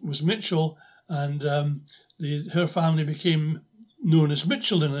name was Mitchell, and her family became known as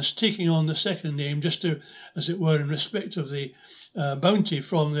Mitchell-Innes, taking on the second name just to, as it were, in respect of the bounty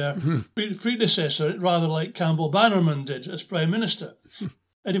from their predecessor, rather like Campbell Bannerman did as Prime Minister.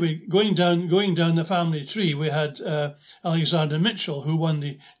 Anyway, going down the family tree, we had Alexander Mitchell, who won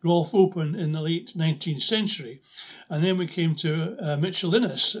the Golf Open in the late 19th century, and then we came to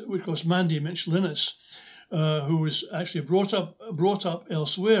Mitchell-Innes, which was Mandy Mitchell-Innes, who was actually brought up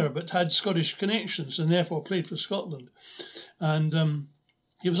elsewhere, but had Scottish connections and therefore played for Scotland. And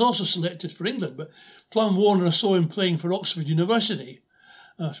he was also selected for England, but Plum Warner saw him playing for Oxford University,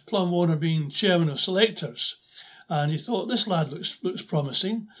 Plum Warner being chairman of selectors, and he thought, this lad looks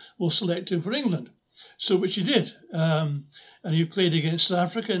promising, we'll select him for England. So which he did, and he played against South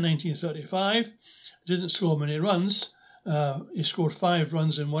Africa in 1935, didn't score many runs, he scored 5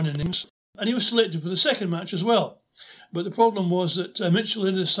 runs in one innings, and he was selected for the second match as well. But the problem was that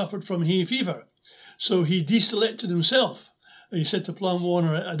Mitchell-Innes suffered from hay fever, so he deselected himself. He said to Plum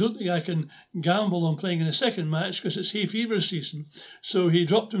Warner, I don't think I can gamble on playing in the second match because it's hay fever season. So he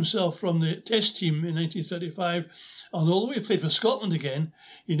dropped himself from the Test team in 1935, and although he played for Scotland again,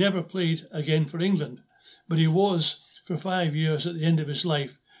 he never played again for England. But he was, for 5 years at the end of his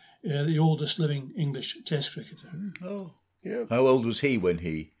life, the oldest living English Test cricketer. Oh, yeah. How old was he when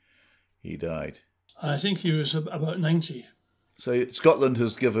he died? I think he was about 90. So Scotland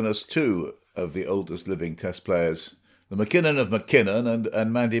has given us two of the oldest living Test players, the McKinnon of McKinnon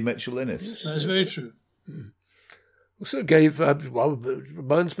and Mandy Mitchell-Innes. Yes, that is very true. Also gave,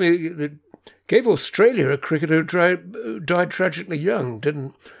 reminds me, that gave Australia a cricketer who died tragically young,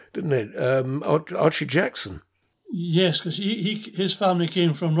 didn't it? Archie Jackson. Yes, because his family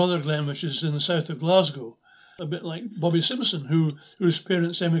came from Rutherglen, which is in the south of Glasgow, a bit like Bobby Simpson, whose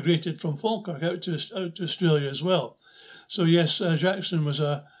parents emigrated from Falkirk out to Australia as well. So yes, Jackson was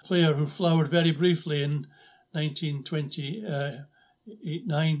a player who flowered very briefly in 1928-9,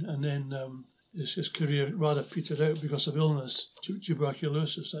 and then his career rather petered out because of illness,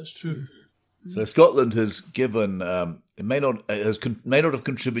 tuberculosis. That's true. So Scotland has given, it may not have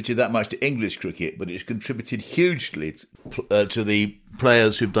contributed that much to English cricket, but it's contributed hugely to the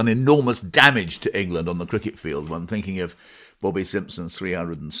players who've done enormous damage to England on the cricket field. I'm thinking of Bobby Simpson's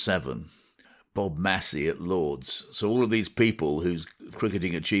 307, Bob Massey at Lord's. So all of these people whose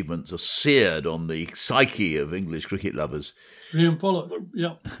cricketing achievements are seared on the psyche of English cricket lovers. Graham Pollock,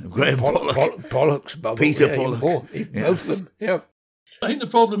 yeah. Graham Pollock's Peter Pollock. Both of them, yeah. I think the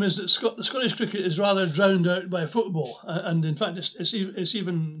problem is that Scottish cricket is rather drowned out by football, and in fact it's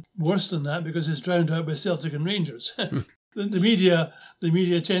even worse than that because it's drowned out by Celtic and Rangers. The media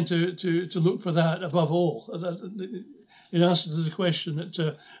tend to look for that above all. In answer to the question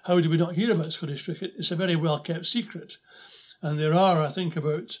that how do we not hear about Scottish cricket, it's a very well kept secret, and there are, I think,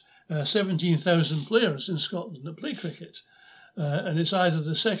 about 17,000 players in Scotland that play cricket. And it's either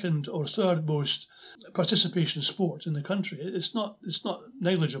the second or third most participation sport in the country. It's not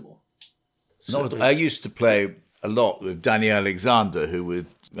negligible. I used to play a lot with Danny Alexander, who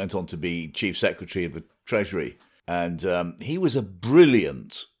went on to be Chief Secretary of the Treasury. And he was a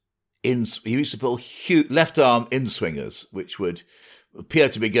brilliant he used to pull left arm in-swingers, which would appear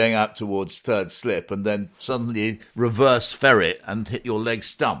to be going out towards third slip and then suddenly reverse ferret and hit your leg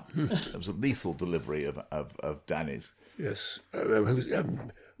stump. It was a lethal delivery of Danny's. Yes.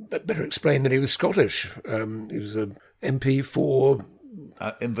 Better explain that he was Scottish. He was an MP for...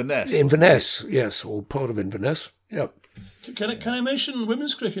 Inverness. Inverness, yes, or part of Inverness. Yeah. Can I mention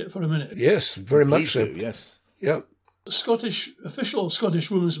women's cricket for a minute? Yes, very much so. Yes. Yeah. The official Scottish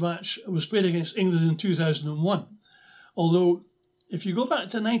women's match was played against England in 2001. Although, if you go back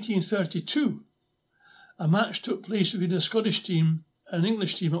to 1932, a match took place between a Scottish team and an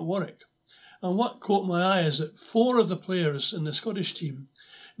English team at Warwick. And what caught my eye is that 4 of the players in the Scottish team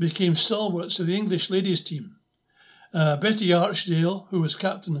became stalwarts of the English ladies' team. Betty Archdale, who was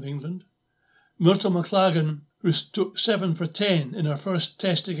captain of England, Myrtle McLagan, who took 7 for 10 in her first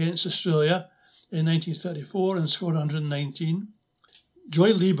test against Australia in 1934 and scored 119,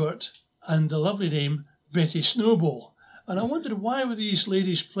 Joy Liebert, and the lovely name Betty Snowball. And I wondered, why were these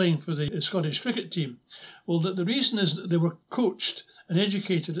ladies playing for the Scottish cricket team? Well, the reason is that they were coached and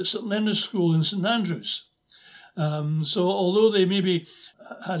educated at St Leonard's School in St Andrews. So although they maybe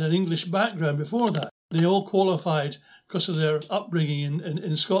had an English background before that, they all qualified because of their upbringing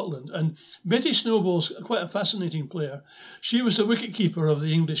in Scotland. And Betty Snowball's quite a fascinating player. She was the wicketkeeper of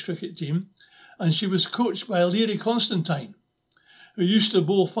the English cricket team, and she was coached by Leary Constantine, who used to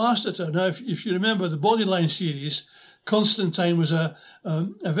bowl fast at her. Now, if you remember the Bodyline series, Constantine was a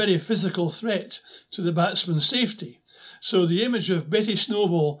very physical threat to the batsman's safety. So the image of Betty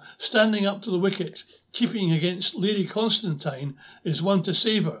Snowball standing up to the wicket, keeping against Leary Constantine, is one to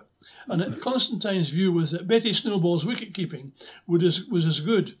savour. And Constantine's view was that Betty Snowball's wicket-keeping was as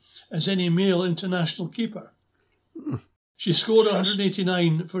good as any male international keeper. She scored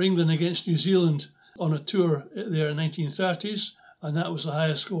 189 for England against New Zealand on a tour there in the 1930s, and that was the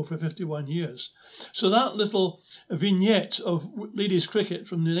highest score for 51 years. So that little vignette of ladies' cricket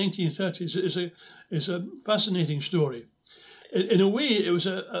from the 1930s is a fascinating story. In a way, it was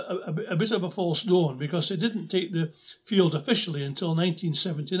a bit of a false dawn because they didn't take the field officially until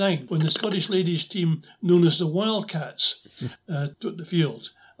 1979, when the Scottish ladies team, known as the Wildcats, took the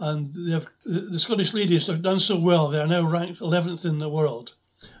field. And the Scottish ladies have done so well; they are now ranked 11th in the world,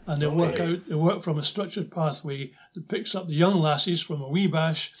 and they work from a structured pathway that picks up the young lassies from a wee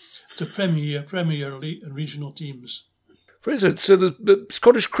bash to Premier League and regional teams. Fraser, so the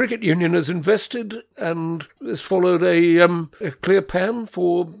Scottish Cricket Union has invested and has followed a clear plan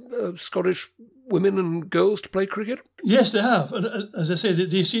for Scottish women and girls to play cricket? Yes, they have. And as I said,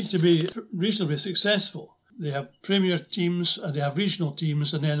 they seem to be reasonably successful. They have Premier teams and they have regional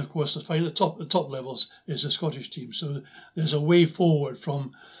teams, and then, of course, the top levels is the Scottish team. So there's a way forward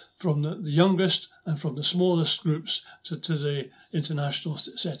from the youngest and from the smallest groups to the international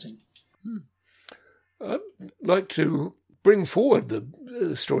setting. I'd like to bring forward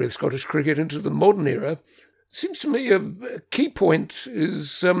the story of Scottish cricket into the modern era, seems to me a key point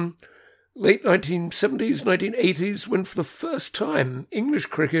is late 1970s, 1980s, when for the first time English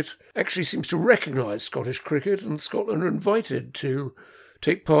cricket actually seems to recognise Scottish cricket, and Scotland are invited to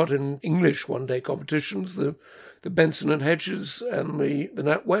take part in English one-day competitions, the Benson and Hedges and the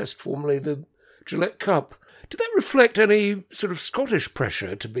NatWest, formerly the Gillette Cup. Did that reflect any sort of Scottish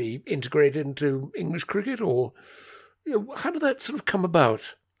pressure to be integrated into English cricket, or how did that sort of come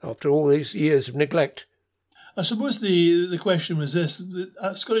about after all these years of neglect? I suppose the question was this,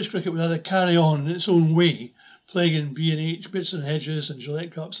 that Scottish cricket would either carry on in its own way, playing in B&H, Benson and Hedges and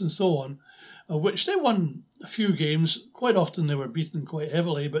Gillette Cups and so on, of which they won a few games. Quite often they were beaten quite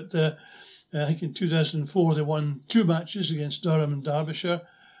heavily, but I think in 2004 they won 2 matches against Durham and Derbyshire.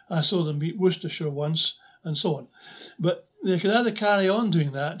 I saw them beat Worcestershire once, and so on. But they could either carry on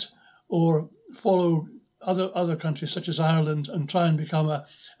doing that or follow other countries such as Ireland and try and become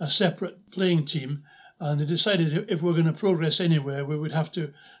a separate playing team. And they decided if we're going to progress anywhere, we would have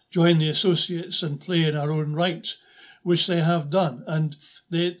to join the associates and play in our own right, which they have done. And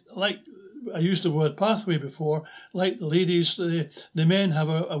they, like I used the word pathway before, like the ladies, the men have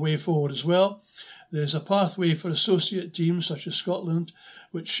a way forward as well. There's a pathway for associate teams such as Scotland,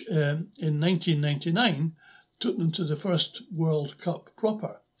 which in 1999 took them to the first World Cup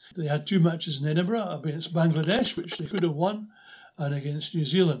proper. They had 2 matches in Edinburgh against Bangladesh, which they could have won, and against New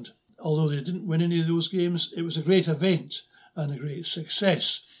Zealand. Although they didn't win any of those games, it was a great event and a great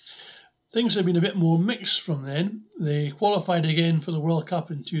success. Things have been a bit more mixed from then. They qualified again for the World Cup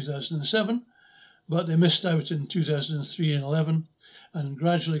in 2007, but they missed out in 2003 and 11 and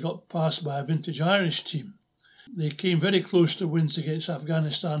gradually got passed by a vintage Irish team. They came very close to wins against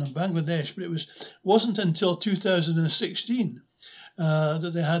Afghanistan and Bangladesh, but it wasn't until 2016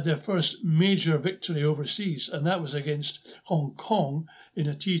 that they had their first major victory overseas, and that was against Hong Kong in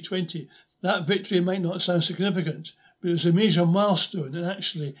a T20. That victory might not sound significant, but it was a major milestone in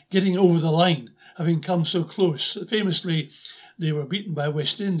actually getting over the line, having come so close. Famously, they were beaten by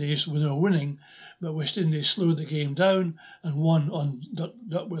West Indies when they were winning, but West Indies slowed the game down and won on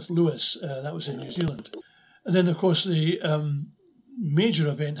Duckworth Lewis. That was in New Zealand. And then, of course, the major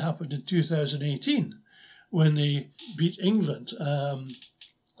event happened in 2018 when they beat England.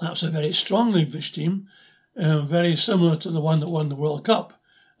 That was a very strong English team, very similar to the one that won the World Cup.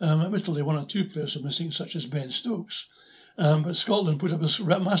 Admittedly, 1 or 2 players were missing, such as Ben Stokes. But Scotland put up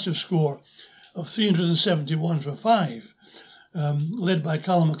a massive score of 371 for 5, led by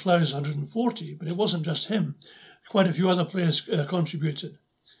Callum McLeod's 140. But it wasn't just him. Quite a few other players contributed.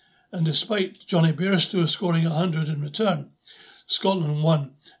 And despite Johnny Bairstow scoring 100 in return, Scotland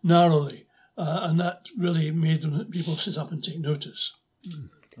won narrowly. And that really made people sit up and take notice.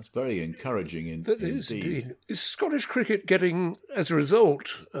 That's very encouraging indeed. That is indeed. Is Scottish cricket getting, as a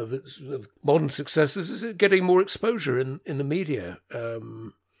result of its modern successes, is it getting more exposure in the media?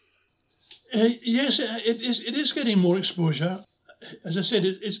 Yes, it is getting more exposure. As I said,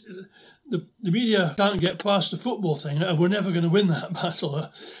 the media can't get past the football thing, and we're never going to win that battle.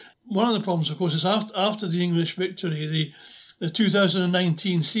 One of the problems, of course, is after the English victory, the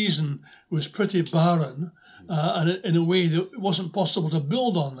 2019 season was pretty barren, and in a way that it wasn't possible to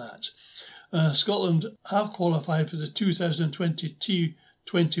build on that. Scotland have qualified for the 2020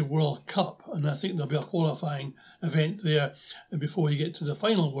 T20 World Cup, and I think there'll be a qualifying event there before you get to the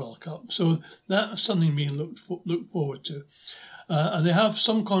final World Cup. So that's something being looked forward to. And they have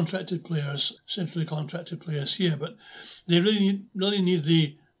some contracted players, centrally contracted players here, but they really need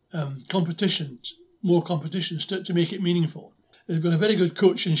the more competitions to make it meaningful. They've got a very good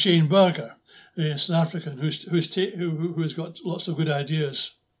coach in Shane Burger, a South African, who's got lots of good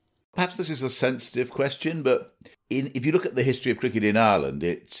ideas. Perhaps this is a sensitive question, but if you look at the history of cricket in Ireland,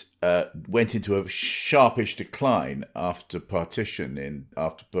 it went into a sharpish decline after partition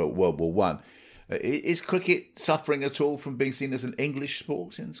after World War One. Is cricket suffering at all from being seen as an English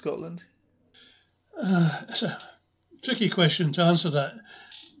sport in Scotland? It's a tricky question to answer that.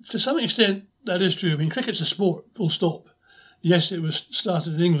 To some extent, that is true. I mean, cricket's a sport, full stop. Yes, it was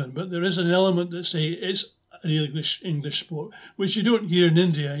started in England, but there is an element that say it's an English sport, which you don't hear in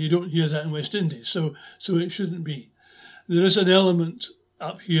India, you don't hear that in West Indies, so it shouldn't be. There is an element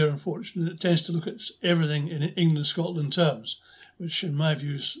up here, unfortunately, that tends to look at everything in England-Scotland terms, which in my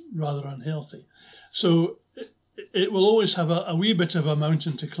view is rather unhealthy. So it will always have a wee bit of a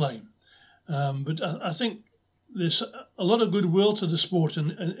mountain to climb. But I think there's a lot of goodwill to the sport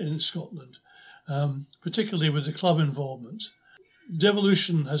in Scotland, particularly with the club involvement.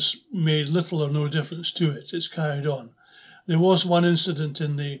 Devolution has made little or no difference to it. It's carried on. There was one incident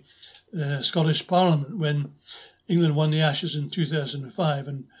in the Scottish Parliament when England won the Ashes in 2005,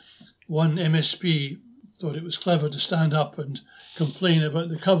 and one MSP thought it was clever to stand up and complain about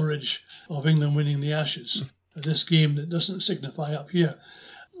the coverage of England winning the Ashes at this game that doesn't signify up here.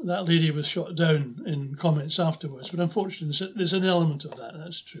 That lady was shot down in comments afterwards, but unfortunately there's an element of that,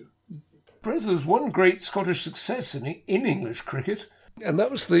 that's true. There's one great Scottish success in English cricket, and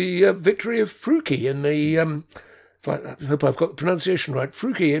that was the victory of Fruki in the, I hope I've got the pronunciation right,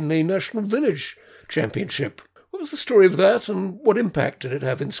 Fruki in the National Village Championship. What was the story of that, and what impact did it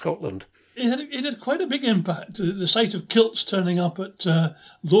have in Scotland? It had quite a big impact. The sight of kilts turning up at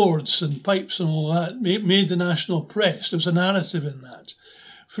Lords and pipes and all that made the national press. There was a narrative in that.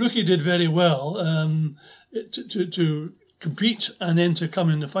 Fruki did very well to compete and then to come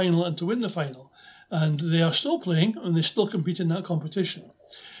in the final and to win the final. And they are still playing and they still compete in that competition.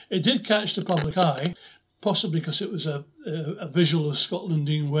 It did catch the public eye, possibly because it was a visual of Scotland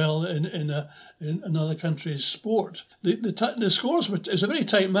doing well in another country's sport. The scores were, it was a very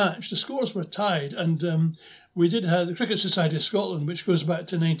tight match. The scores were tied, and we did have the Cricket Society of Scotland, which goes back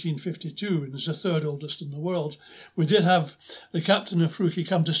to 1952 and is the third oldest in the world. We did have the captain of Fruki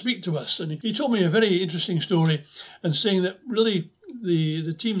come to speak to us, and he told me a very interesting story, and saying that really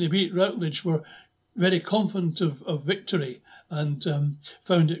the team they beat, Routledge, were very confident of victory, and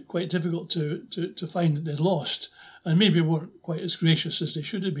found it quite difficult to find that they'd lost, and maybe weren't quite as gracious as they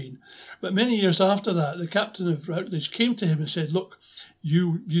should have been. But many years after that, the captain of Routledge came to him and said, "Look,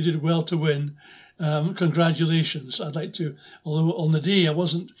 you did well to win. Congratulations. I'd like to, although on the day I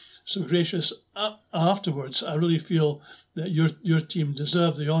wasn't so gracious afterwards, I really feel that your team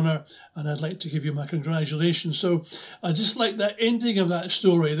deserved the honour, and I'd like to give you my congratulations." So I just like that ending of that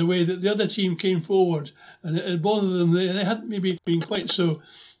story, the way that the other team came forward, and it bothered them. They hadn't maybe been quite so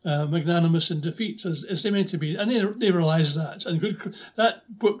magnanimous in defeat as they meant to be, and they realised that, and that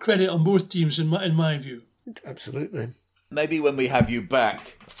put credit on both teams in my view. Absolutely. Maybe when we have you back,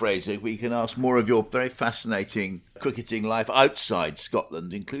 Fraser, we can ask more of your very fascinating cricketing life outside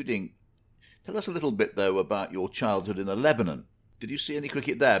Scotland, including, tell us a little bit, though, about your childhood in Lebanon. Did you see any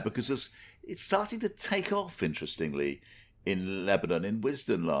cricket there? Because it's starting to take off, interestingly, in Lebanon. In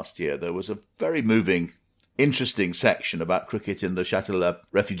Wisden last year, there was a very moving, interesting section about cricket in the Shatila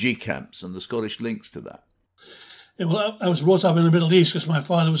refugee camps and the Scottish links to that. Yeah, well, I was brought up in the Middle East because my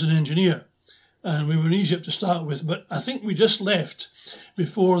father was an engineer. And we were in Egypt to start with, but I think we just left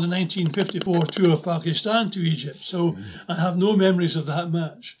before the 1954 tour of Pakistan to Egypt, so I have no memories of that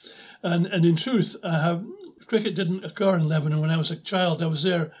match. And in truth, cricket didn't occur in Lebanon when I was a child. I was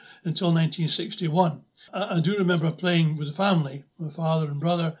there until 1961. I do remember playing with the family, my father and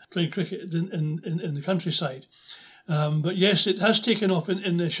brother, playing cricket in the countryside. But yes, it has taken off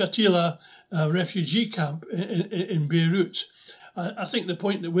in the Shatila refugee camp in Beirut. I think the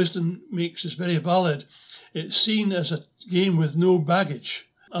point that Wisden makes is very valid. It's seen as a game with no baggage.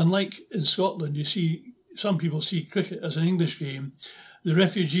 Unlike in Scotland, some people see cricket as an English game. The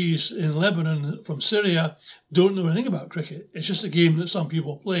refugees in Lebanon from Syria don't know anything about cricket. It's just a game that some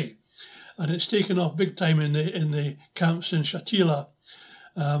people play. And it's taken off big time in the camps in Shatila.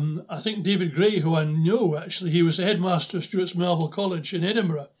 I think David Gray, who I know actually, he was the headmaster of Stuart's Melville College in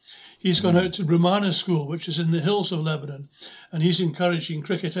Edinburgh. He's gone out to Brumana School, which is in the hills of Lebanon, and he's encouraging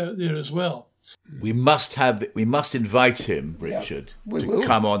cricket out there as well. We must invite him, Richard, to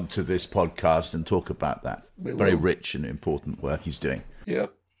come on to this podcast and talk about that. Very rich and important work he's doing. Yeah,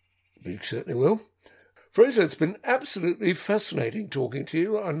 we certainly will. Fraser, it's been absolutely fascinating talking to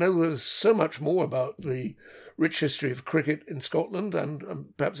you. I know there's so much more about the rich history of cricket in Scotland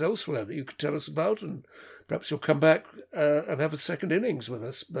and perhaps elsewhere that you could tell us about, and perhaps you'll come back and have a second innings with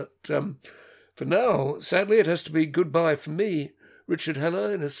us. But for now, sadly, it has to be goodbye from me, Richard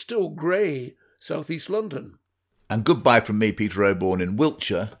Heller, in a still grey southeast London. And goodbye from me, Peter O'Bourne, in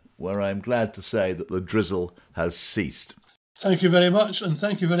Wiltshire, where I'm glad to say that the drizzle has ceased. Thank you very much, and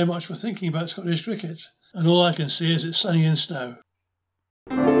thank you very much for thinking about Scottish cricket. And all I can say is it's sunny in Stow.